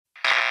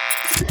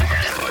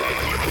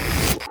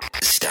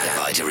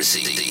like to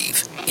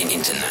receive in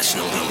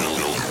international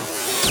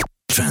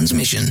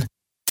transmission.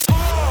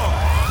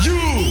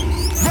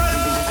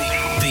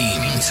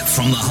 Beamed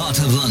from the heart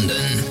of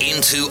London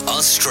into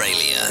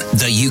Australia.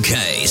 The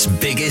UK's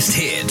biggest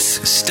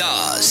hits,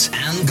 stars,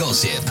 and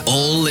gossip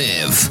all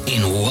live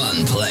in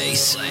one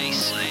place.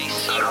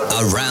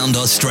 Around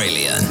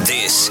Australia,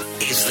 this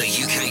is the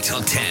UK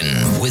Top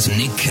 10 with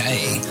Nick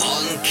Kay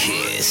on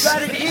Kiss.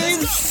 That it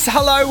is.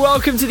 Hello,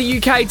 welcome to the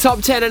UK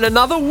Top 10 and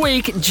another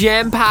week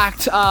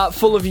jam-packed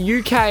full of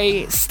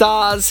UK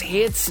stars,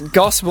 hits,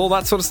 gospel,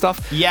 that sort of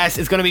stuff. Yes,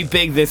 it's going to be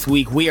big this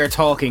week. We are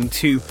talking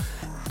to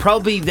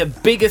probably the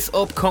biggest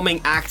upcoming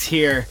act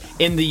here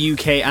in the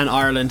UK and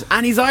Ireland,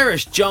 and he's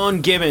Irish,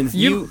 John Gibbons.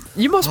 You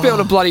must be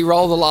on a bloody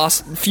roll the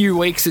last few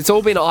weeks. It's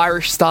all been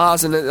Irish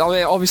stars, and I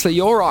mean, obviously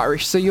you're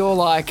Irish, so you're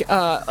like,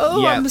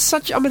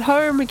 I'm at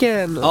home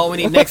again. All we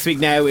need next week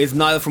now is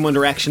Niall from One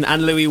Direction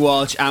and Louis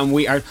Walsh, and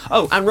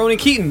and Ronan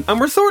Keating, and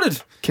we're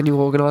sorted. Can you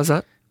organise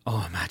that?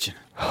 Oh, imagine.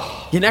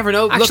 You never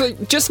know. Actually,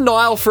 just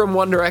Niall from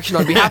One Direction,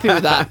 I'd be happy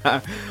with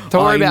that.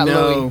 Don't worry about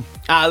Louis.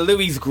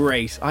 Louis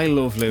Great. I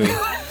love Louis.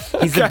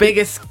 He's the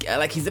biggest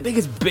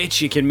bitch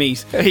you can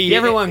meet. You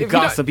ever want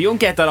gossip? You won't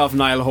get that off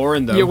Niall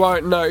Horan, though. You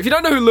won't know. If you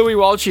don't know who Louis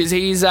Walsh is,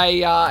 he's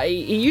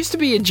he used to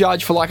be a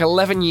judge for like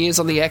 11 years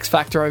on the X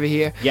Factor over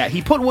here. Yeah,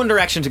 he put One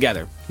Direction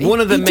together.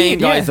 One of the main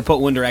guys that put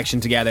One Direction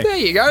together. There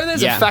you go.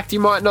 There's a fact you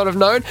might not have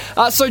known.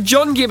 So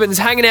John Gibbons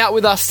hanging out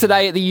with us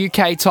today at the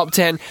UK Top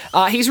 10.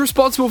 He's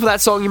responsible for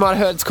that song you might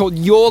have heard. It's called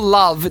Your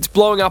Love. It's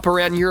blowing up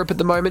around Europe at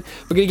the moment.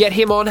 We're going to get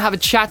him on, have a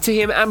chat to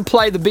him, and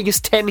play the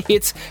biggest 10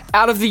 hits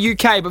out of the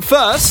UK. But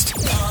first,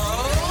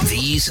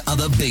 these are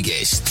the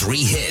biggest 3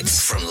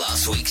 hits from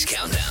last week's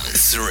countdown.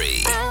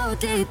 3.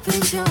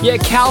 Yeah,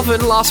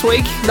 Calvin last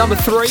week, number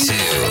 3. 2.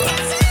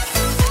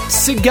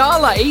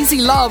 Sigala,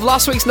 Easy Love,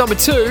 last week's number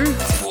 2.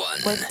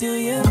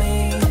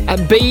 1.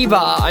 And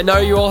Bieber, I know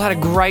you all had a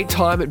great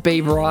time at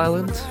Bieber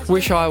Island.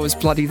 Wish I was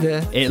bloody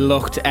there. It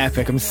looked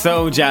epic. I'm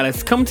so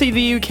jealous. Come to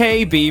the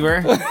UK,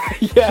 Bieber.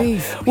 Yeah,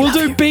 Jeez, we'll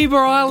do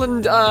Bieber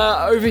Island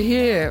over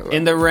here.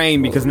 In the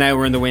rain, because now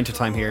we're in the winter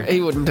time here. He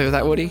wouldn't do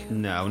that, would he?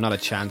 No, not a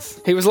chance.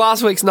 He was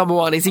last week's number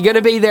 1. Is he going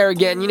to be there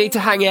again? You need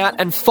to hang out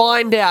and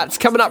find out. It's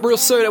coming up real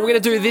soon, and we're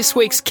going to do this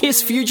week's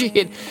Kiss Future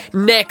Hit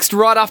next,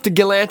 right after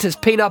Galantis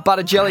Peanut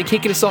Butter Jelly,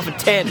 kicking us off at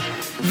 10.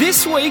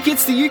 This week,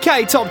 it's the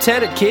UK Top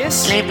 10 at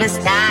Kiss. Sleepless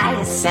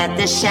nights at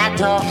the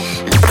chateau.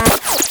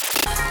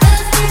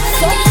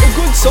 A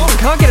good song,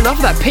 can't get enough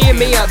of that. Pia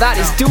Mia, that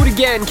is Do It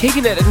Again,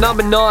 kicking it at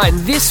number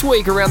 9. This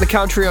week around the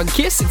country on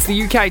Kiss, it's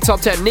the UK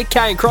Top 10. Nick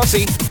Kay and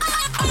Crossy.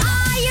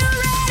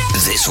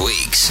 This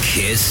week's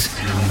Kiss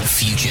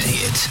Future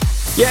Hit.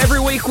 Yeah, every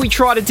week we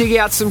try to dig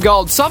out some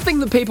gold, something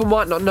that people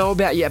might not know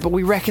about yet, but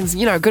we reckon's,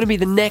 going to be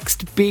the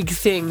next big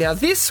thing. Now,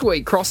 this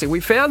week, Crossy, we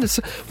found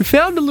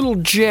a little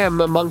gem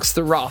amongst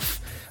the rough.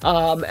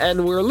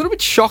 And we're a little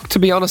bit shocked, to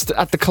be honest,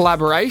 at the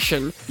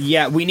collaboration.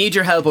 Yeah, we need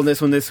your help on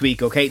this one this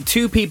week, okay?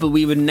 2 people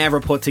we would never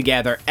put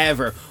together,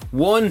 ever.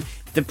 One,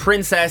 the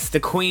princess, the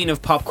queen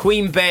of pop,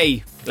 Queen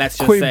Bey, let's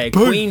just say.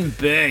 Queen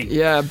Bey.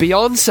 Yeah,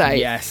 Beyonce.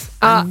 Yes.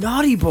 And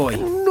Naughty Boy.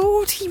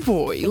 Naughty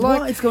Boy.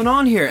 What is going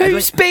on here?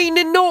 Who's been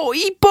a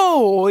naughty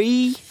boy?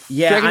 Yeah. Do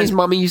you reckon his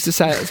mummy used to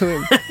say it to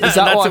him? Is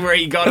that where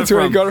he got it from? That's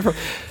where he got it from.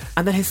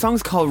 And then his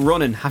song's called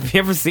Runnin'. Have you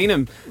ever seen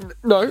him?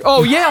 No.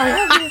 Oh,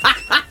 yeah.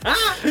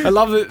 I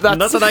love it. Not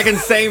that I can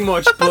say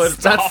much, but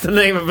that's the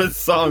name of his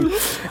song.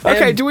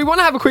 Okay, do we want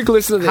to have a quick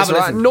listen to this? Have a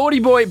listen.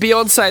 Naughty Boy,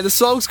 Beyonce. The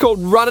song's called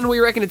Runnin'.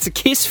 We reckon it's a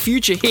Kiss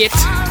Future Hit.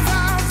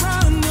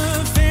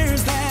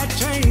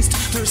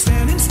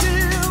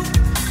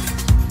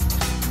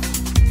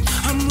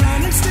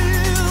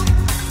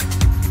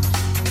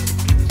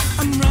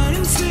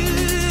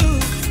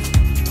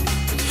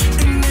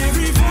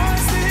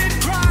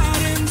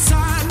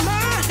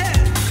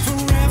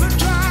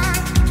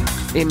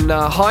 In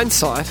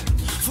hindsight,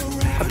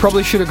 I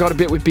probably should have got a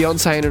bit with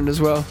Beyonce in it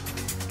as well.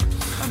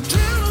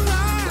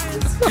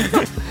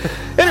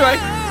 Anyway,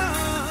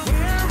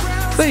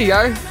 there you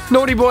go.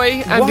 Naughty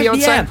Boy and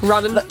Beyonce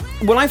running.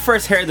 When I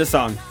first heard the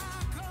song,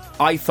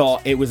 I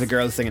thought it was a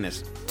girl singing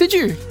it. Did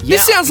you? Yeah.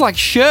 This sounds like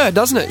Cher,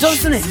 doesn't it?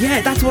 Doesn't it? Yeah,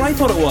 that's what I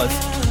thought it was.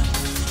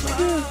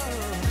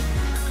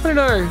 I don't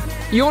know.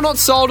 You're not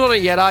sold on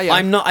it yet, are you?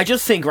 I'm not. I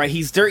just think, right,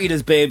 he's dirtied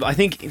his bib. I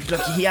think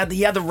he had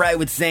the row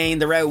with Zayn,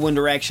 the row with One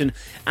Direction,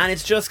 and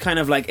it's just kind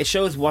of like, it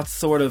shows what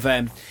sort of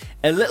a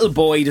little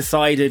boy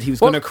decided he was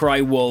going to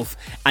cry wolf,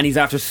 and he's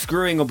after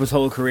screwing up his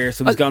whole career,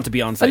 so he's gone to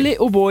Beyonce. A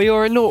little boy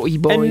or a naughty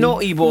boy? A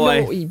naughty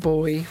boy. Naughty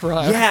boy,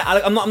 right. Yeah,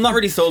 I'm not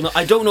really sold.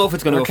 I don't know if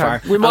it's going to go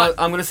far.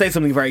 I'm going to say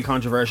something very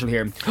controversial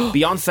here.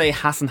 Beyonce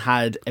hasn't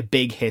had a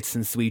big hit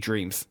since Sweet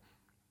Dreams.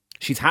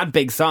 She's had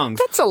big songs.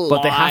 That's a lie.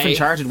 But they haven't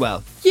charted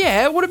well.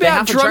 Yeah, what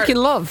about Drunk in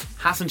Love?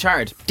 Hasn't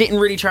charted. Didn't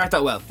really chart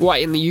that well. What,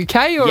 in the UK?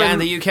 Or yeah, in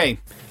the UK.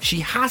 She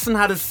hasn't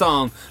had a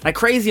song. Like,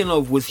 Crazy in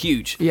Love was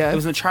huge. Yeah. It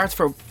was in the charts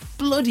for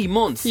bloody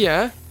months.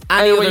 Yeah.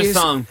 Any other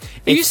song.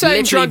 Are you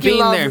saying Drunk in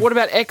Love? There. What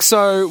about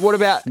EXO? What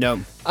about...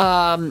 No.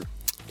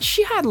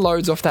 She had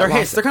loads off that. They're last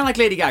hits. They're kind of like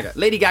Lady Gaga.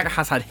 Lady Gaga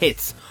has had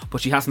hits,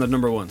 but she hasn't had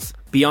number ones.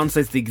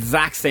 Beyonce's the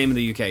exact same in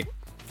the UK.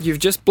 You've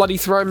just bloody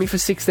thrown me for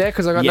 6 there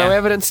because I got no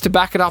evidence to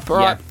back it up. All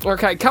right.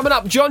 Okay, coming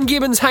up, John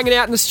Gibbons hanging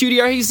out in the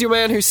studio. He's the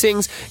man who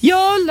sings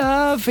Your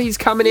Love. He's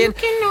coming in. You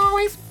can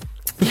always...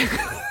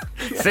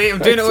 See, I'm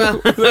doing it well.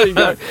 There you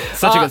go.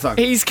 Such a good song.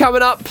 He's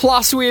coming up.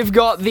 Plus, we've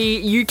got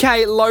the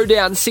UK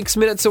Lowdown 6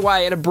 minutes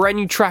away and a brand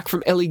new track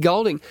from Ellie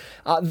Goulding.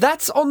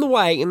 That's on the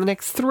way in the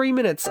next 3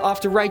 minutes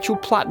after Rachel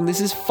Platt. And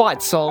this is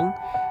Fight Song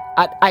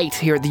at 8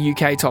 here at the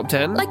UK Top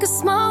 10. Like a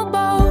small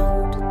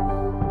boat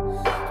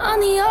on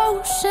the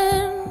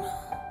ocean.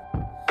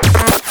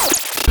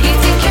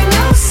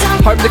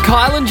 Home to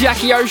Kyle and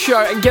Jackie O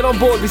Show and get on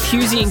board with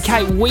Husey and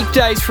Kate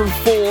weekdays from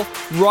 4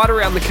 right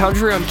around the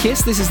country on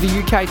KISS. This is the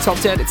UK Top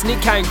 10. It's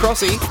Nick, Kay and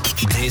Crossy.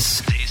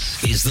 This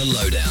is the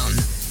Lowdown.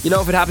 You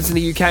know, if it happens in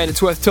the UK and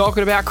it's worth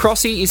talking about,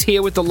 Crossy is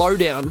here with the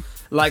Lowdown.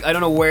 Like, I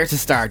don't know where to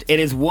start. It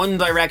is One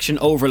Direction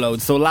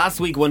overload. So last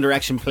week, One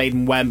Direction played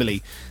in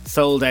Wembley,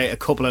 sold out a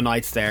couple of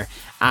nights there,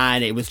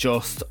 and it was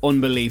just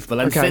unbelievable.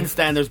 And since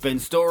then, there's been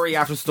story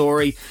after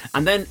story.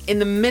 And then, in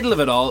the middle of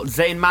it all,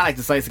 Zayn Malik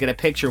decides to get a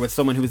picture with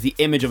someone who was the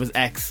image of his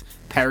ex,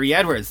 Perry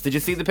Edwards. Did you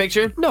see the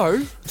picture?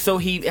 No. So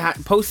he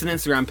posted an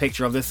Instagram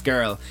picture of this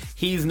girl.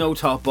 He's no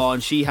top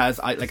on. She has,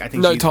 I think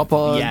no she's, top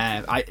on.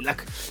 Yeah,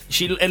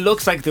 it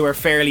looks like they were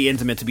fairly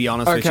intimate, to be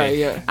honest with you.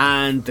 Yeah.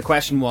 And the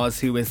question was,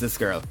 who is this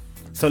girl?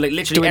 So like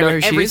literally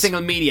every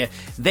single media,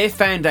 they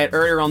found out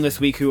earlier on this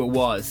week who it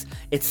was.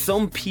 It's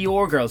some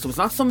PR girl, so it's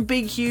not some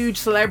big huge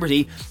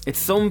celebrity, it's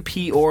some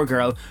PR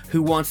girl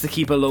who wants to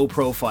keep a low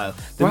profile.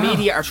 The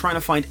media are trying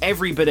to find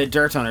every bit of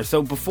dirt on her.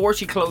 So before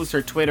she closed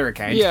her Twitter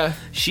account,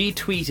 she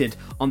tweeted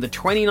on the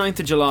 29th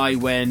of July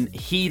when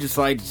he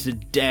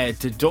decided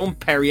to dump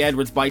Perry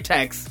Edwards by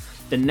text,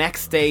 the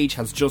next stage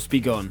has just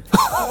begun.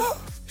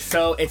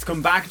 So it's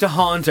come back to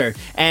haunt her.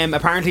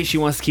 Apparently she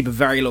wants to keep a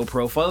very low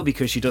profile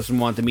because she doesn't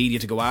want the media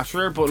to go after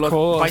her. But look,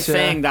 by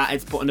saying that,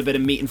 it's putting a bit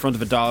of meat in front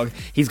of a dog.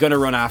 He's going to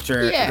run after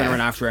her. Yeah. Going to run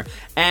after her.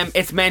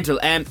 It's mental.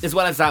 As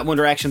well as that, One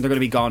Direction, they're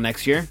going to be gone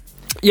next year.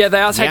 Yeah,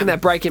 they are taking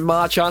that break in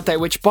March, aren't they?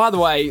 Which, by the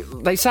way,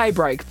 they say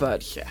break,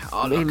 but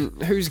I mean,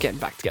 who's getting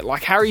back together?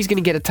 Like, Harry's going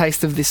to get a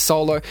taste of this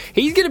solo.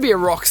 He's going to be a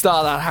rock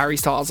star, that Harry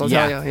Styles, I'll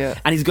tell you. Yeah.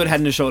 And he's good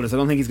head and shoulders. I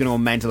don't think he's going to go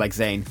mental like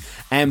Zayn.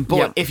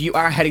 But if you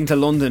are heading to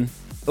London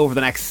over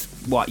the next,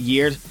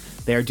 year,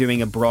 they're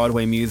doing a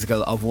Broadway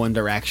musical of One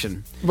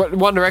Direction. But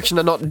One Direction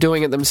are not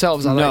doing it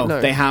themselves, are they?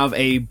 No, they have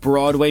a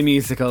Broadway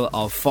musical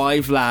of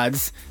 5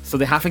 lads, so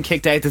they haven't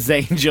kicked out the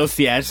Zayn just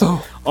yet.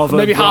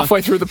 Maybe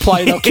halfway through the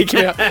play they'll kick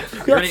you out.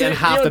 And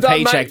half the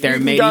paycheck there,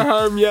 maybe. Go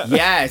home,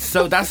 yeah.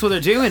 So that's what they're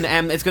doing.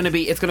 It's going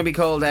to be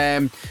called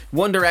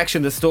One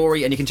Direction the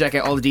Story, and you can check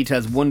out all the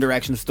details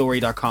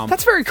onedirectionstory.com.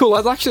 That's very cool.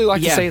 I'd actually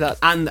like to see that.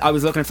 And I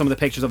was looking at some of the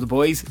pictures of the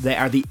boys. They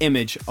are the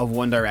image of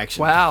One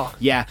Direction. Wow.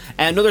 Yeah.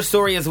 Another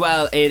story as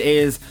well. It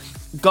is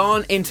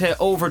gone into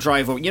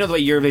overdrive. You know the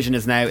way Eurovision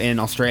is now in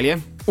Australia?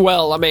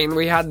 Well, I mean,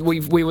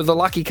 we were the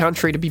lucky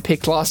country to be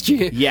picked last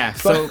year. Yeah,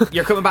 so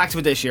you're coming back to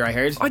it this year, I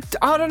heard.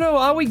 I don't know,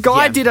 are we?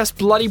 Guy did us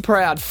bloody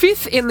proud.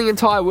 5th in the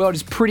entire world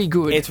is pretty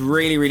good. It's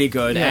really, really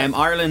good. Yeah.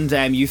 Ireland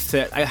used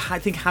to, I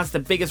think, has the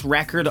biggest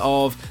record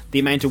of the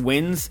amount of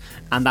wins,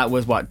 and that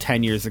was,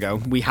 10 years ago.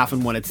 We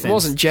haven't won it since. It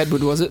wasn't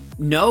Jedward, was it?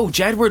 No,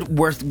 Jedward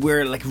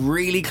were like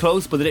really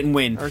close, but they didn't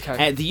win.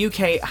 Okay. The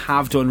UK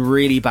have done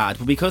really bad,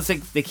 but because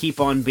they keep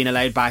on being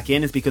allowed back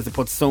in, it's because they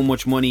put so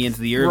much money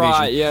into the Eurovision.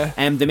 Right, yeah.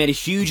 They made a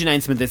huge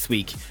announcement this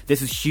week.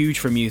 This is huge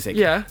for music.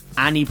 Yeah.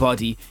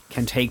 Anybody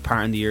can take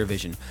part in the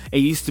Eurovision. It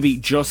used to be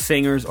just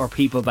singers or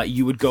people that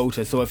you would go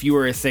to. So if you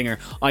were a singer,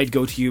 I'd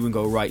go to you and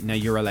go, right, now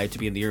you're allowed to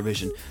be in the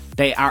Eurovision.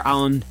 They are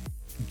on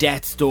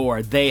death's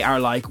door. They are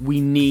like, we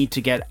need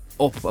to get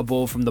up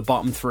above from the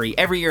bottom 3.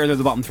 Every year they're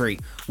the bottom 3.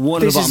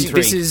 One of the bottom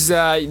 3. This is for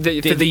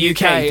the UK.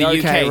 The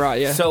UK, UK.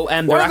 Right, yeah. So,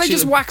 why don't they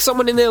just whack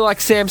someone in there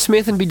like Sam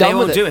Smith and be done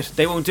with it?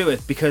 They won't do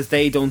it because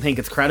they don't think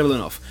it's credible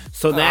enough.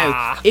 So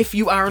now, if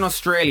you are in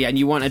Australia and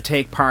you want to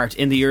take part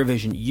in the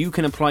Eurovision, you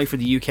can apply for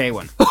the UK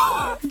one.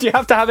 Do you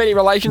have to have any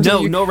relations?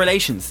 No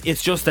relations.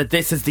 It's just that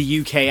this is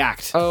the UK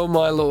act. Oh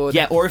my lord.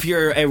 Yeah, or if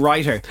you're a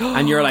writer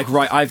and you're like,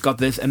 right, I've got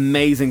this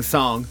amazing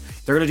song,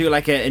 they're going to do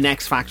like an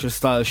X Factor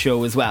style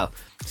show as well.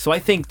 So I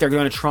think they're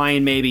going to try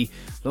and maybe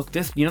look,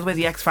 this, you know the way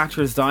the X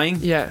Factor is dying?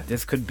 Yeah.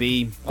 This could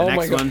be the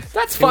next one.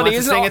 That's funny,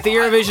 isn't it? Sing at the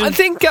Eurovision. I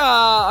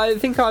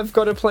think I've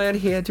got a plan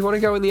here. Do you want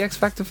to go in the X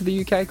Factor for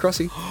the UK,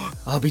 Crossy?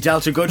 I'll be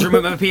Delta Goodrum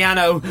with my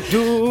piano.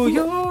 Do you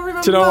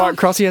remember? Do you know what?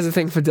 Crossy has a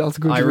thing for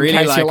Delta Goodrum. I really in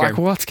case like you're her. like,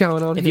 what's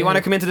going on If here? you want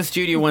to come into the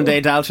studio one day,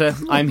 Delta,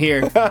 I'm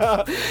here.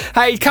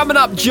 Hey, coming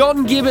up,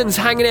 John Gibbons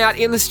hanging out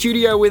in the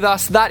studio with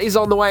us. That is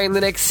on the way in the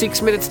next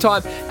 6 minutes'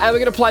 time. And we're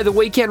going to play The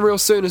Weekend real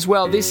soon as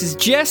well. This is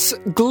Jess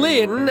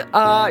Glynn.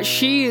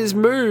 She is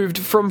moved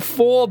from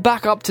 4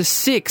 back up to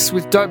 6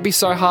 with Don't Be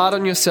So Hard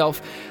on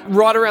Yourself.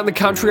 Right around the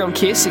country on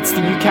KISS, it's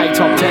the UK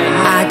Top 10.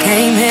 I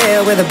came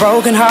here with a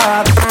broken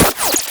heart.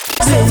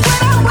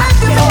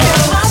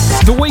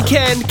 The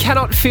Weeknd,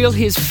 Cannot Feel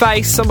His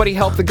Face. Somebody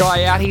help the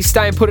guy out. He's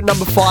staying put at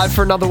number 5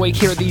 for another week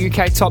here at the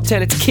UK Top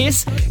 10. It's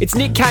Kiss, it's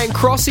Nick Kay and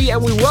Crossy,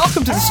 and we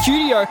welcome to the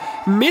studio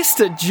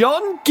Mr.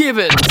 John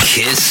Gibbons.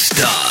 Kiss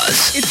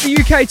Stars. It's the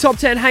UK Top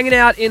 10 hanging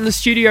out in the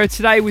studio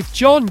today with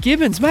John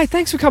Gibbons. Mate,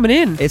 thanks for coming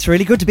in. It's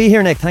really good to be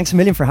here, Nick. Thanks a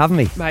million for having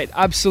me. Mate,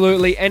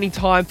 absolutely.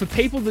 Anytime. For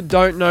people that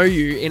don't know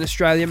you in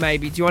Australia,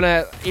 maybe, do you want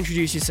to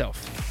introduce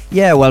yourself?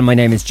 Yeah, well, my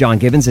name is John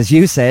Gibbons. As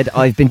you said,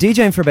 I've been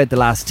DJing for about the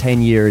last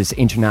 10 years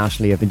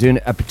internationally. I've been doing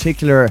a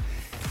particular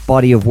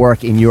body of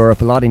work in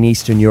Europe, a lot in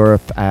Eastern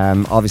Europe,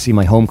 obviously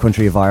my home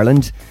country of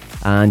Ireland,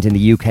 and in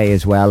the UK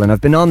as well. And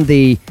I've been on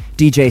the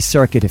DJ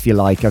circuit, if you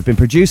like. I've been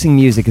producing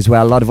music as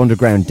well, a lot of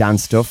underground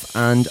dance stuff.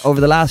 And over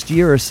the last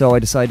year or so, I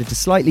decided to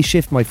slightly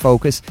shift my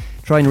focus,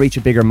 try and reach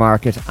a bigger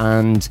market,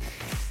 and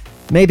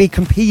maybe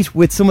compete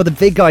with some of the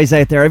big guys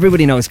out there.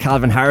 Everybody knows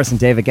Calvin Harris and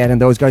David Guetta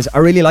and those guys. I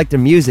really like their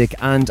music,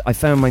 and I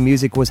found my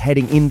music was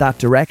heading in that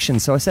direction.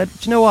 So I said,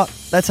 do you know what?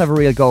 Let's have a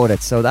real go at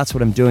it. So that's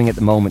what I'm doing at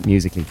the moment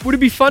musically. Would it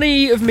be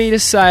funny of me to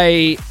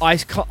say I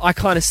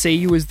kind of see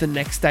you as the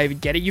next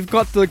David Guetta? You've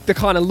got the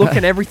kind of look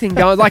and everything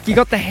going. Like, you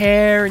got the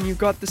hair and you've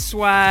got the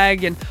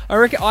swag, and I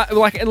reckon,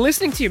 and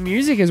listening to your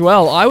music as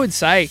well, I would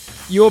say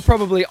you're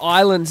probably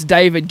Ireland's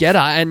David Guetta,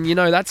 and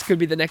that could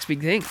be the next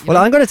big thing. Well,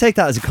 I'm going to take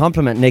that as a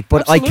compliment, Nick,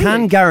 but Absolutely. I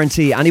can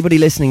guarantee anybody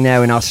listening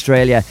now in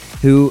Australia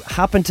who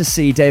happened to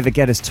see David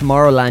Guetta's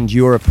Tomorrowland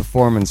Europe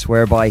performance,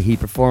 whereby he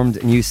performed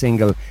a new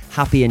single,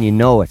 Happy and You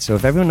Know It. So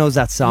if everyone knows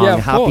that song, Yeah, of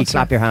Happy, course,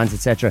 clap your hands,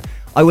 etc.,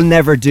 I will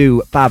never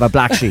do Baba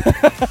Black Sheep.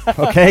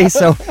 Okay,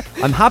 so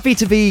I'm happy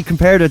to be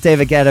compared with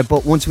David Guetta,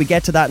 but once we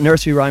get to that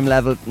nursery rhyme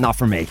level, not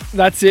for me.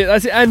 That's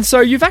it. And so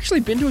you've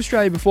actually been to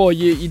Australia before.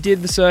 You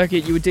did the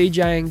circuit. You were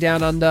DJing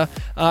down under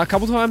a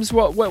couple of times.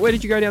 Where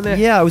did you go down there?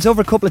 Yeah, I was over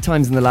a couple of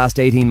times in the last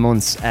 18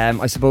 months.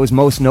 I suppose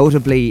most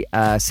notably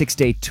a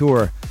 6-day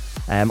tour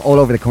all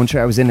over the country.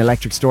 I was in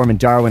Electric Storm in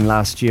Darwin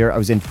last year. I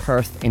was in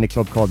Perth in a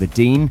club called The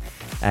Dean.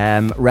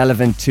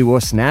 Relevant to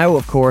us now,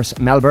 of course,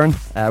 Melbourne.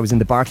 I was in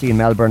the Barclay in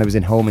Melbourne. I was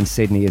in Home in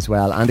Sydney as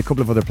well, and a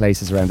couple of other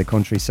places around the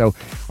country. So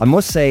I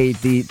must say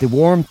the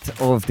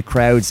warmth of the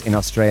crowds in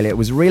Australia, it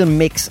was a real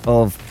mix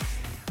of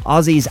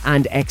Aussies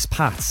and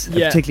expats,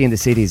 particularly in the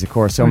cities, of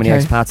course. So many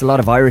expats, a lot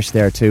of Irish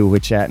there too,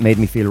 which made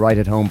me feel right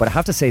at home. But I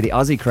have to say, the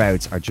Aussie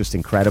crowds are just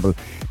incredible.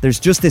 There's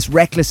just this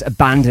reckless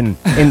abandon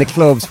in the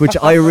clubs, which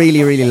I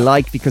really, really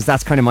like, because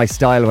that's kind of my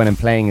style when I'm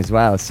playing as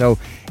well. So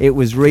it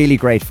was really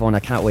great fun. I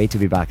can't wait to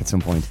be back at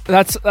some point.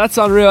 That's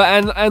unreal.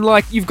 And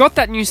like, you've got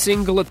that new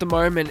single at the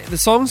moment. The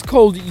song's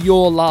called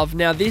Your Love.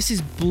 Now, this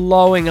is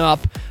blowing up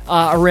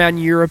around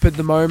Europe at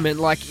the moment.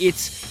 Like,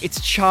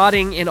 it's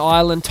charting in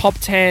Ireland, top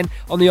 10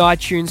 on the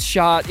iTunes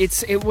chart.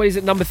 What is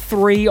it, number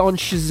 3 on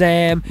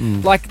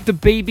Shazam. Like, the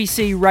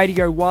BBC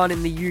Radio 1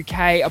 in the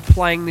UK are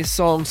playing this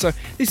song. So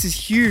this is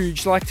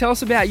huge. Like, tell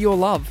us about Your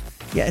Love.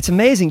 Yeah, it's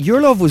amazing.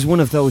 Your Love was one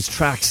of those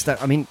tracks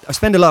that, I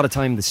spend a lot of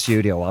time in the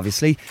studio,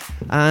 obviously,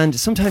 and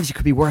sometimes you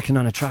could be working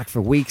on a track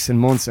for weeks and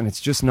months and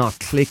it's just not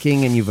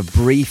clicking, and you have a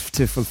brief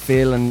to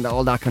fulfill and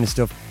all that kind of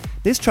stuff.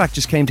 This track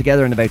just came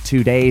together in about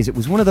 2 days. It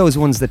was one of those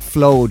ones that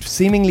flowed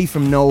seemingly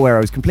from nowhere.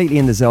 I was completely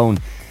in the zone.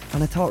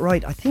 And I thought,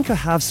 right, I think I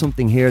have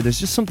something here. There's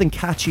just something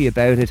catchy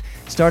about it.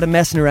 Started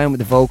messing around with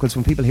the vocals.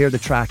 When people hear the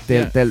track,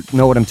 they'll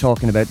know what I'm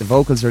talking about. The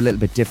vocals are a little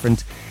bit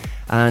different.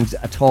 And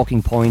a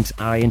talking point,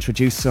 I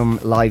introduced some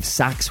live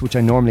sax, which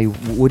I normally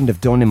wouldn't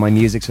have done in my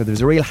music. So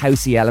there's a real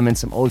housey element,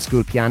 some old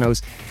school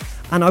pianos.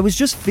 And I was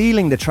just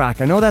feeling the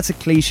track. I know that's a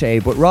cliche,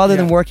 but rather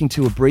than working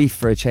to a brief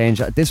for a change,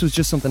 this was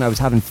just something I was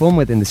having fun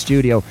with in the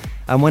studio.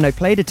 And when I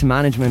played it to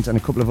management and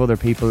a couple of other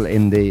people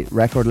in the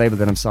record label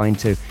that I'm signed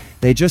to,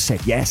 they just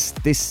said, yes,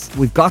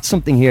 we've got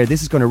something here.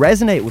 This is going to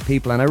resonate with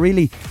people. And I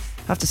really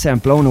have to say I'm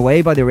blown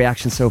away by the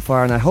reaction so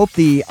far, and I hope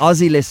the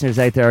Aussie listeners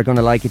out there are going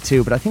to like it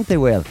too, but I think they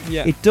will.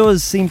 It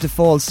does seem to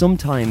fall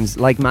sometimes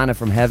like manna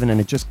from heaven, and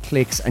it just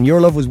clicks, and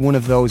Your Love was one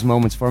of those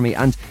moments for me.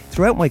 And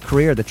throughout my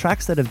career, the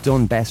tracks that have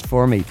done best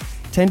for me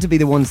tend to be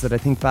the ones that I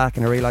think back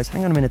and I realise,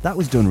 hang on a minute, that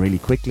was done really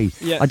quickly.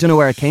 I don't know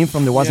where it came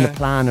from. There wasn't a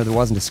plan, or there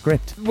wasn't a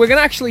script. We're going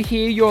to actually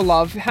hear Your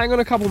Love. Hang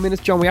on a couple of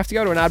minutes, John. We have to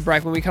go to an ad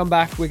break. When we come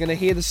back, we're going to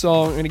hear the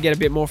song. We're going to get a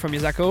bit more from you.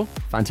 Is that cool?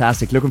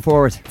 Fantastic. Looking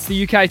forward. It's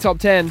the UK Top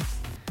 10.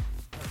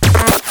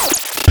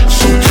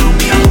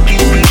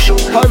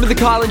 Home of the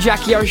Kyle and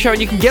Jackie O Show, and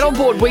you can get on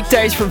board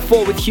weekdays from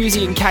 4 with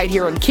Hughesy and Kate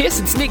here on Kiss.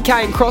 It's Nick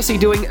Kay and Crossy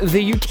doing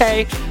the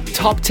UK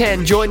Top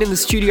 10, joined in the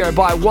studio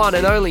by one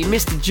and only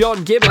Mr.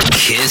 John Gibbons.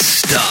 Kiss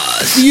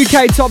Stars. The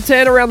UK Top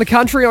 10 around the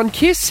country on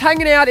Kiss,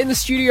 hanging out in the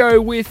studio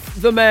with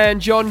the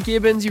man, John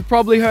Gibbons. You've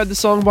probably heard the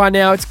song by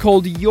now. It's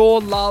called Your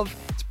Love.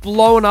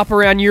 Blowing up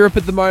around Europe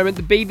at the moment.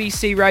 The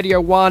BBC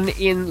Radio 1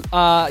 in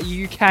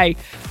UK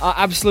are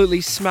absolutely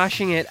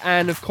smashing it,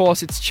 and of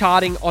course it's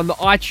charting on the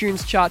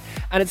iTunes chart,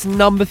 and it's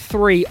number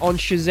 3 on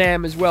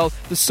Shazam as well.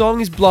 The song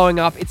is blowing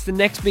up. It's the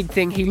next big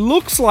thing. He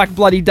looks like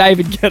bloody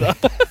David Guetta.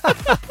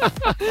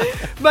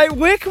 Mate,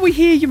 where can we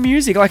hear your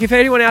music? Like, if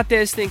anyone out there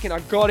is thinking,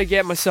 I've got to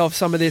get myself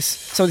some of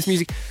this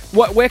music,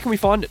 where can we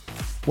find it?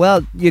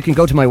 Well, you can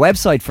go to my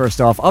website first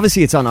off.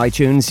 Obviously, it's on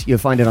iTunes. You'll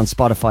find it on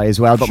Spotify as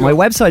well. But my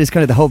website is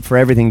kind of the hub for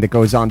everything that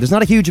goes on. There's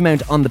not a huge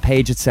amount on the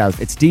page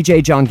itself. It's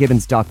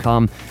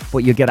djjohngibbons.com, but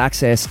you'll get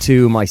access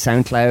to my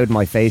SoundCloud,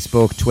 my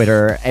Facebook,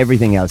 Twitter,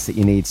 everything else that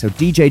you need. So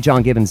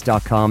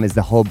djjohngibbons.com is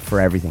the hub for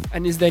everything.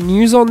 And is there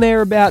news on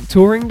there about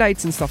touring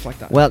dates and stuff like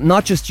that? Well,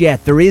 not just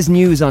yet. There is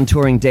news on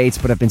touring dates,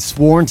 but I've been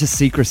sworn to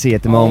secrecy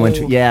at the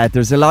moment. Yeah,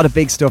 there's a lot of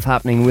big stuff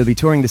happening. We'll be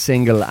touring the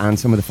single and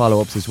some of the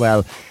follow-ups as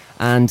well.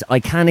 And I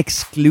can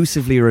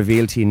exclusively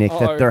reveal to you, Nick,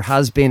 that there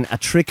has been a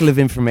trickle of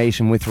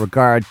information with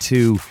regard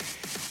to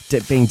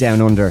being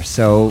down under.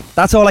 So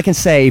that's all I can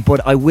say,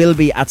 but I will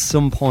be at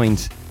some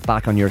point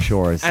back on your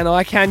shores. And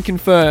I can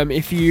confirm,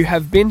 if you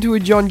have been to a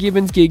John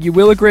Gibbons gig, you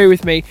will agree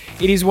with me,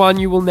 it is one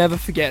you will never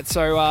forget.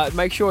 So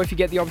make sure if you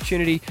get the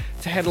opportunity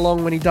to head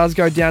along when he does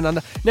go down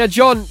under. Now,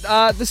 John,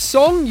 the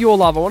song Your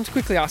Love, I want to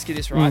quickly ask you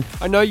this, right?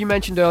 I know you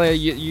mentioned earlier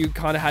you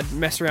kind of had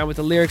messed around with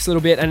the lyrics a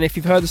little bit, and if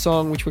you've heard the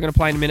song, which we're going to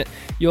play in a minute,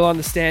 you'll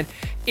understand.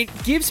 It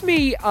gives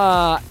me,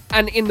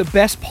 and in the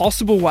best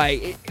possible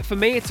way, for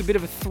me, it's a bit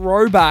of a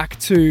throwback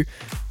to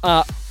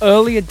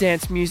earlier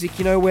dance music,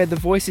 you know, where the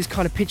voice is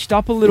kind of pitched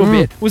up a little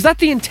bit. Was that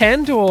the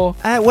intent, or?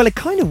 Well, it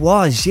kind of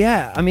was,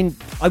 yeah. I mean,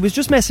 I was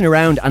just messing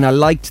around and I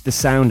liked the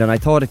sound and I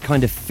thought it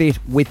kind of fit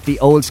with the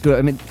old school.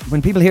 I mean,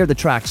 when people hear the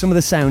track, some of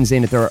the sounds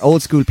in it, there are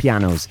old school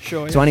pianos.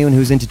 Sure, yeah. So anyone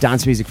who's into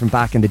dance music from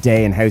back in the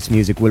day and house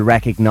music will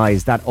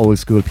recognise that old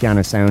school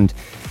piano sound.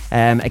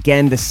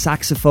 Again, the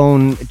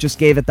saxophone just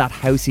gave it that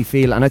housey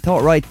feel, and I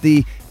thought, right,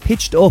 the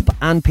pitched up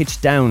and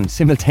pitched down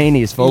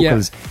simultaneous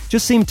vocals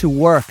just seemed to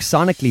work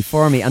sonically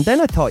for me. And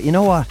then I thought, you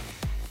know what,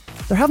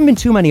 there haven't been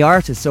too many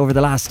artists over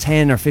the last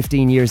 10 or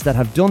 15 years that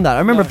have done that. I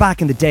remember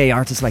back in the day,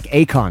 artists like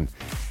Akon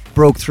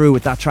broke through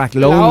with that track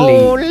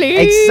Lonely.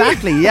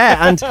 Exactly,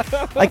 yeah. And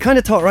I kind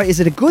of thought, right, is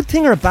it a good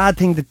thing or a bad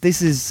thing that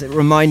this is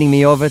reminding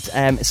me of it?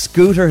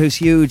 Scooter, who's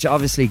huge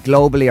obviously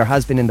globally, or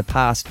has been in the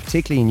past,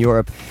 particularly in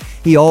Europe,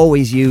 he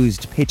always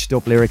used pitched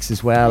up lyrics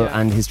as well,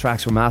 and his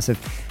tracks were massive.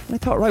 And I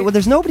thought, right, well,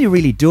 there's nobody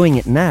really doing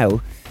it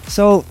now,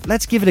 so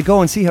let's give it a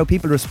go and see how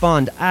people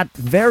respond. At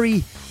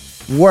very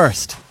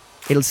worst,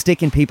 it'll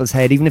stick in people's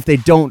head even if they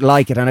don't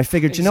like it. And I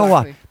figured, you know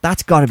what,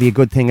 that's got to be a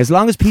good thing. As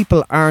long as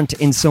people aren't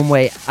in some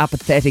way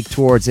apathetic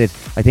towards it,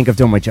 I think I've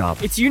done my job.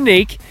 It's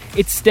unique,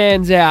 it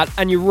stands out,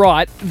 and you're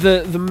right,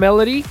 the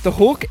melody, the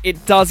hook,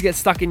 it does get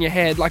stuck in your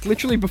head. Like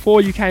literally before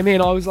you came in,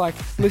 I was like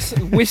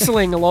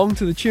whistling along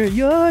to the tune,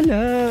 Your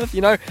Love, you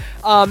know.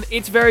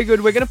 It's very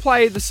good. We're going to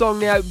play the song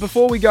now.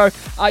 Before we go,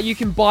 you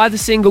can buy the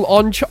single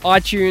on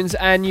iTunes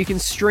and you can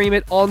stream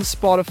it on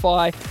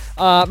Spotify.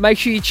 Make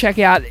sure you check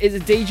out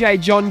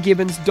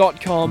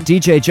djjohngibbons.com.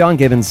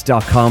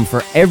 djjohngibbons.com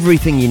for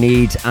everything you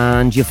need,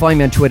 and you'll find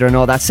me on Twitter and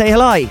all that. Say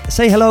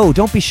hello,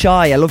 don't be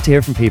shy. I love to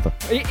hear from people.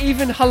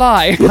 Even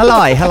hello.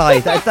 Hello.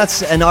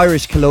 That's an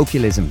Irish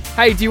colloquialism.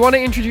 Hey, do you want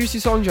to introduce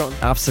your song, John?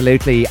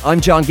 Absolutely. I'm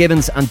John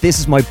Gibbons, and this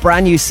is my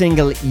brand new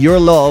single, Your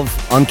Love,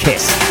 on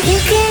Kiss. You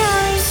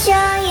can only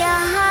show your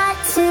heart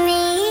to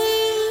me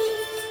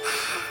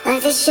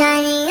like the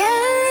shining of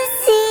the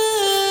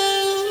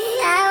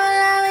sea. I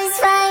will always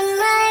find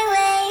my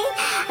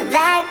way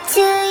back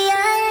to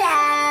your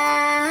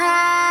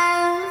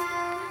love.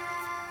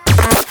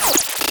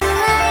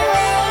 My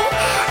way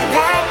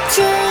back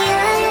to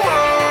your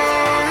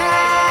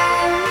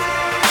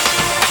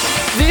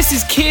love. This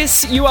is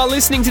Kiss. You are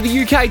listening to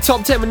the UK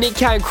Top 10 with Nick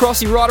Kay and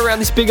Crossy right around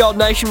this big old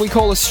nation we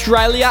call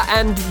Australia,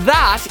 and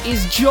that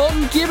is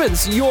John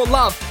Gibbons, Your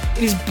Love.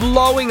 It is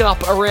blowing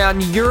up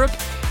around Europe.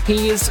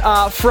 He is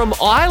from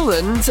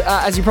Ireland,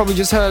 as you probably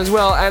just heard as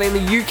well, and in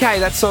the UK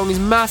that song is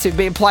massive,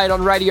 being played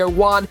on Radio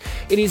 1.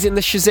 It is in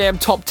the Shazam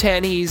Top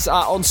 10. He's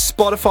on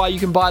Spotify. You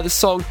can buy the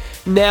song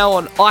now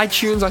on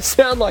iTunes. I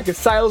sound like a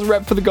sales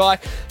rep for the guy,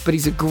 but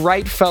he's a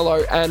great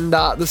fellow, and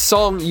the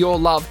song Your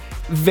Love,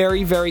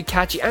 very, very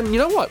catchy. And you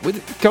know what?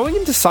 With going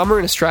into summer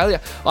in Australia,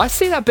 I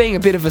see that being a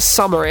bit of a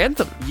summer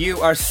anthem.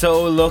 You are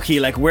so lucky.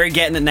 Like, we're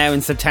getting it now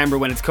in September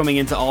when it's coming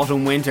into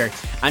autumn, winter.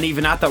 And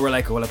even at that, we're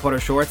like, well, I put our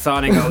shorts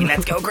on and go,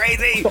 let's go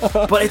crazy.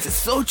 But it's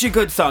such a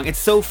good song. It's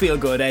so feel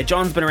good.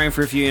 John's been around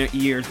for a few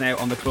years now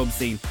on the club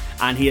scene,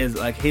 and he is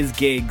like, his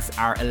gigs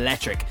are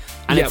electric.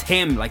 And it's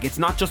him. Like, it's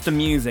not just the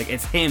music,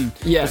 it's him.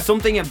 There's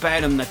something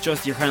about him that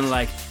just, you're kind of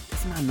like,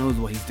 this man knows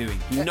what he's doing.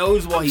 He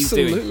knows what he's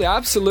doing.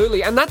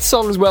 Absolutely. And that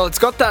song as well, it's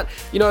got that,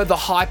 you know, the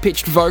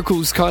high-pitched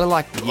vocals, kind of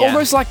like,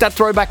 almost like that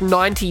throwback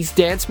 90s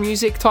dance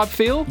music type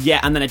feel. Yeah,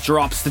 and then it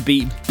drops the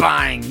beat,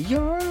 bang,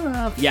 Your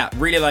Love. Yeah,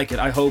 really like it.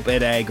 I hope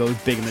it goes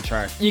big in the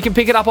chart. You can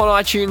pick it up on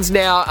iTunes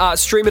now,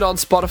 stream it on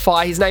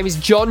Spotify. His name is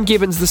John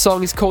Gibbons. The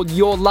song is called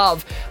Your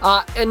Love.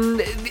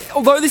 And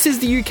although this is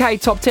the UK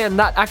Top 10,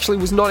 that actually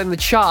was not in the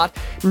chart.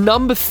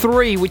 Number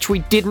 3, which we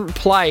didn't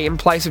play in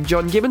place of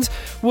John Gibbons,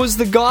 was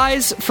the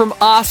guys from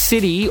R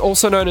City,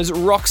 also known as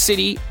Rock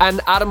City, and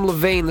Adam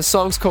Levine. The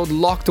song's called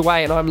Locked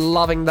Away, and I'm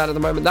loving that at the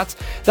moment.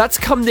 That's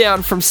come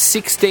down from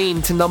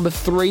 16 to number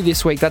 3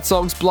 this week. That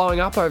song's blowing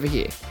up over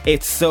here.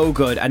 It's so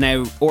good. And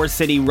now R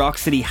City, Rock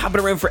City have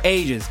been around for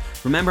ages.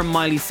 Remember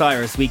Miley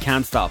Cyrus, We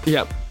Can't Stop?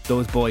 Yep.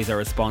 those boys are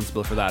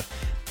responsible for that.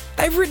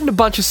 They've written a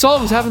bunch of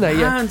songs, haven't they?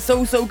 Man,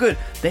 so good.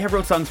 They have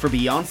wrote songs for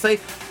Beyonce.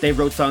 They've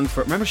wrote songs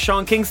for, remember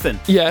Sean Kingston?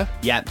 Yeah.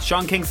 Yeah,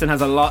 Sean Kingston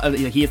has a lot of,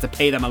 he has to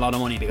pay them a lot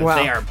of money because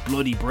they are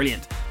bloody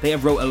brilliant. They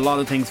have wrote a lot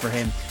of things for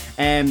him.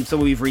 So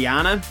we've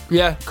Rihanna.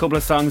 Yeah. A couple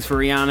of songs for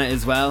Rihanna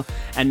as well.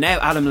 And now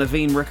Adam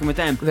Levine working with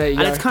them. There you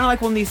go. And it's kind of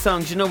like one of these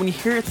songs, you know, when you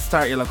hear it at the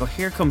start, you're like, oh,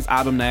 here comes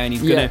Adam now, and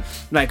he's gonna,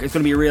 like, it's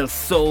gonna be a real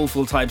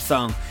soulful type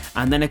song.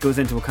 And then it goes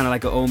into a kind of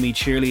like a Oh Me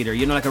cheerleader,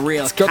 you know, like a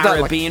real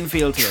Caribbean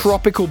feel to it.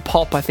 Tropical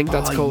pop, I think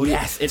that's called.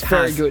 Yes, it's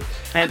very good.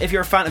 And if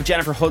you're a fan of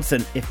Jennifer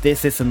Hudson, If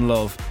This Isn't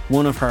Love,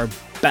 one of her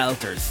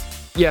belters.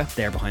 Yeah,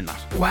 they're behind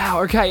that.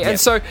 Wow. Okay. And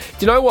so, do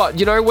you know what?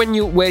 You know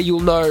where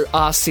you'll know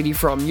our city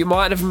from? You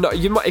might have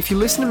if you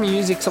listen to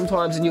music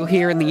sometimes and you'll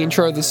hear in the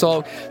intro of the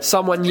song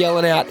someone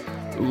yelling out,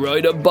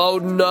 "Right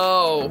about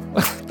now."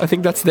 I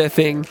think that's their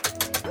thing.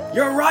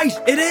 You're right,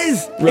 it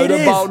is. Right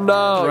about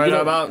now. Right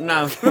about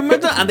now. Remember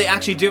that? And they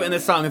actually do it in the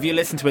song. If you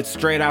listen to it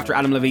straight after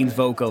Adam Levine's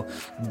vocal,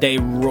 they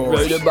roar.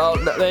 Right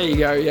about now. There you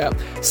go, yeah.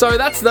 So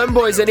that's them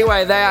boys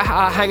anyway. They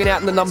are hanging out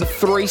in the number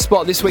 3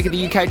 spot this week at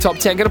the UK Top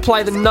 10. Going to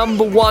play the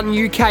number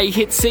 1 UK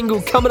hit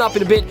single coming up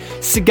in a bit.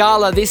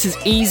 Sigala, This Is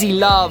Easy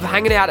Love,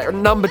 hanging out at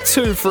number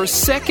 2 for a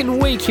second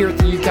week here at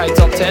the UK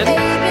Top 10.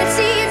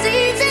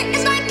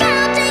 It's like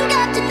counting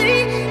up to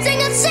 3. Sing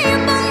a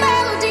simple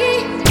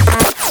melody.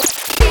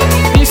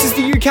 This is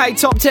the UK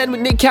Top 10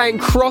 with Nick Kay and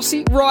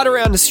Crossy. Right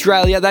around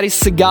Australia, that is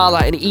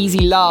Sigala and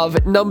Easy Love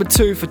at number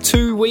 2 for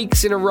 2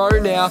 weeks in a row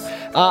now.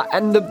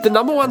 And the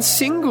number 1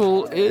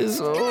 single is,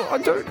 I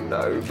don't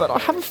know, but I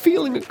have a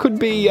feeling it could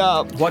be...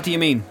 What do you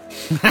mean?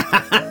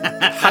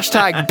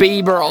 Hashtag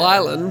Bieber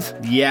Island.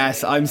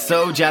 Yes, I'm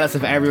so jealous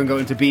of everyone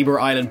going to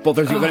Bieber Island, but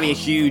there's going to be a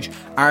huge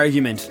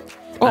argument.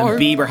 And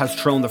Bieber has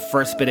thrown the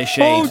first bit of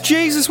shade. Oh,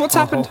 Jesus, what's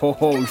happened?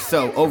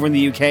 So, over in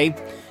the UK,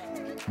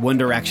 One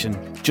Direction,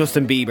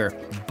 Justin Bieber,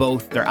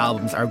 both their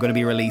albums are going to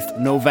be released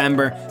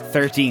November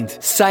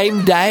 13th.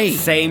 Same day.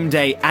 Same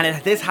day.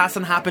 And this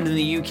hasn't happened in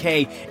the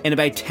UK in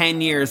about 10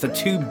 years. The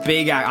two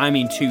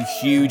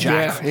huge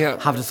acts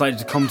have decided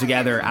to come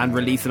together and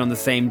release it on the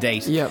same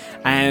date.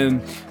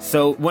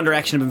 So One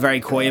Direction have been very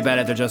coy about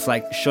it. They're just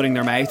like shutting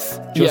their mouths.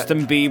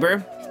 Justin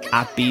Bieber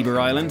at Bieber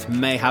Island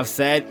may have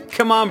said,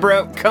 "Come on,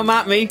 bro, come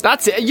at me."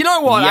 That's it. You know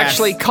what? Yes.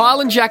 Actually,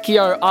 Kyle and Jackie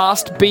O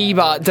asked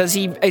Bieber,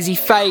 is he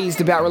phased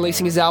about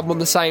releasing his album on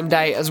the same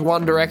day as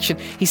One Direction?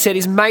 He said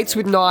he's mates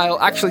with Niall.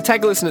 Actually,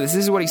 take a listen to this.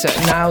 This is what he said.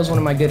 Niall's one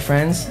of my good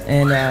friends,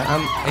 and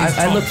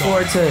I look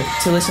forward to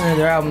listening to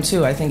their album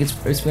too. I think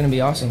it's going to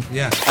be awesome.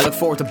 Yeah, I look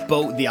forward to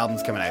both the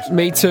albums coming out.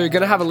 Me too.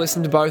 Going to have a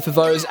listen to both of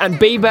those. And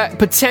Bieber,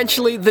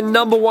 potentially the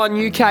number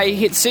 1 UK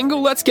hit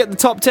single. Let's get the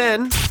top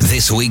 10.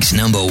 This week's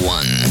number 1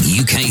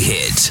 UK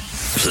hit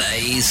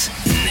plays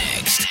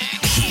next.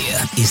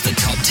 Here is the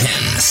top 10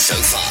 so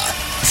far.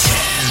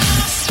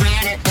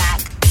 10.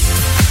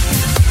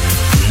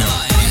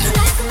 9.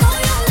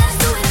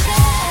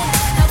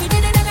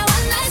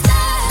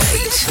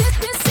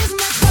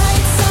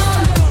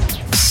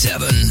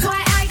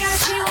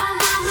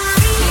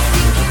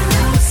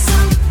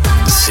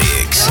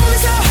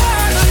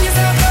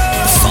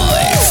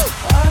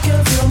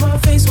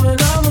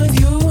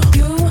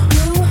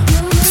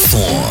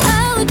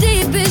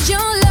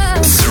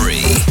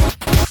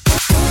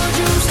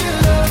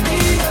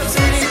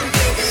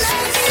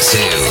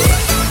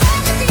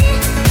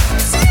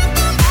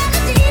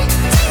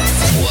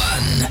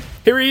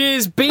 Here he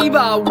is,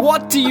 Bieber,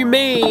 What Do You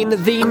Mean?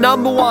 The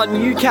number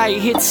 1 UK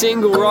hit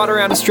single right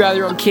around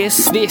Australia on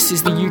Kiss. This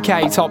is the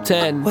UK Top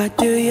 10. What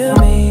do you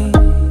mean?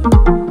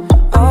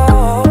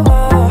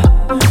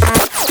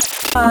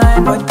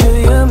 What do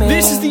you mean?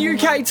 This is the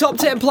UK Top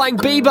 10 playing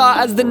Bieber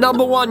as the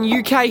number 1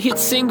 UK hit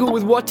single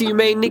with What Do You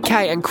Mean? Nick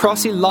Kay and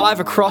Crossy live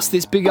across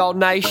this big old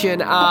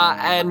nation.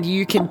 And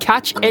you can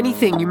catch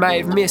anything you may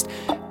have missed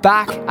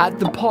back at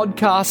the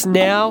podcast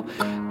now.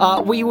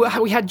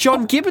 We had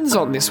John Gibbons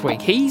on this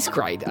week. He's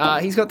great.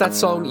 He's got that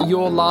song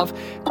Your Love,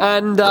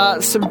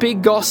 and some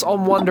big goss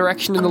on One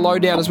Direction in the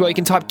lowdown as well. You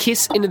can type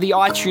Kiss into the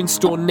iTunes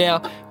store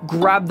now.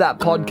 Grab that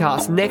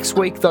podcast. Next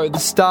week though, the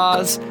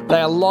stars, they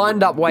are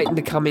lined up waiting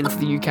to come into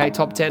the UK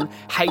Top 10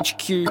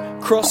 HQ.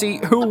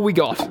 Crossy, who have we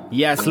got?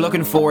 Yes,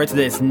 looking forward to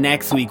this.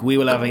 Next week we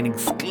will have an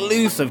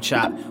exclusive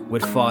chat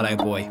with Fall Out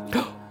Boy.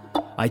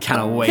 I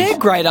cannot wait. They're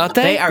great, aren't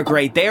they? They are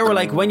great. They were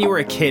like, when you were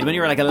a kid, when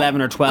you were like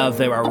 11 or 12,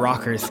 they were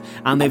rockers.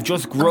 And they've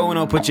just grown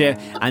up with you.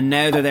 And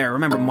now they're there.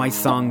 Remember My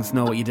Songs,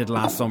 Know What You Did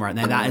Last Summer.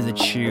 Now that is a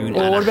tune.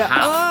 Or what about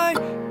I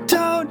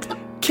Don't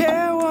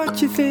Care What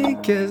You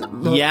Think is...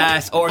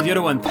 Yes, or the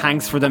other one,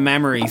 Thanks for the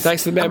Memories.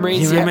 Thanks for the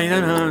Memories, yeah.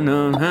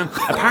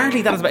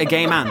 Apparently that is about a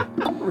gay man.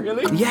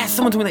 Really? Yeah,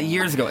 someone told me that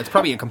years ago. It's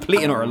probably a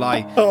complete and utter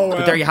lie. Oh, wow.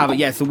 But there you have it.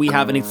 Yeah, so we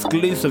have an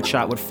exclusive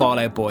chat with Fall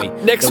Out Boy.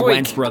 Next the week.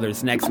 Wentz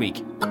brothers next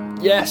week.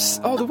 Yes.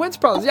 Oh, the Wentz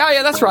brothers.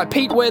 Yeah, that's right.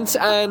 Pete Wentz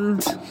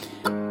and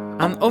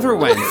other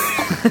Wentz.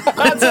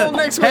 That's all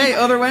next week. Hey,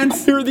 other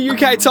Wentz. Here are the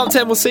UK Top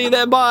 10. We'll see you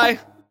then. Bye.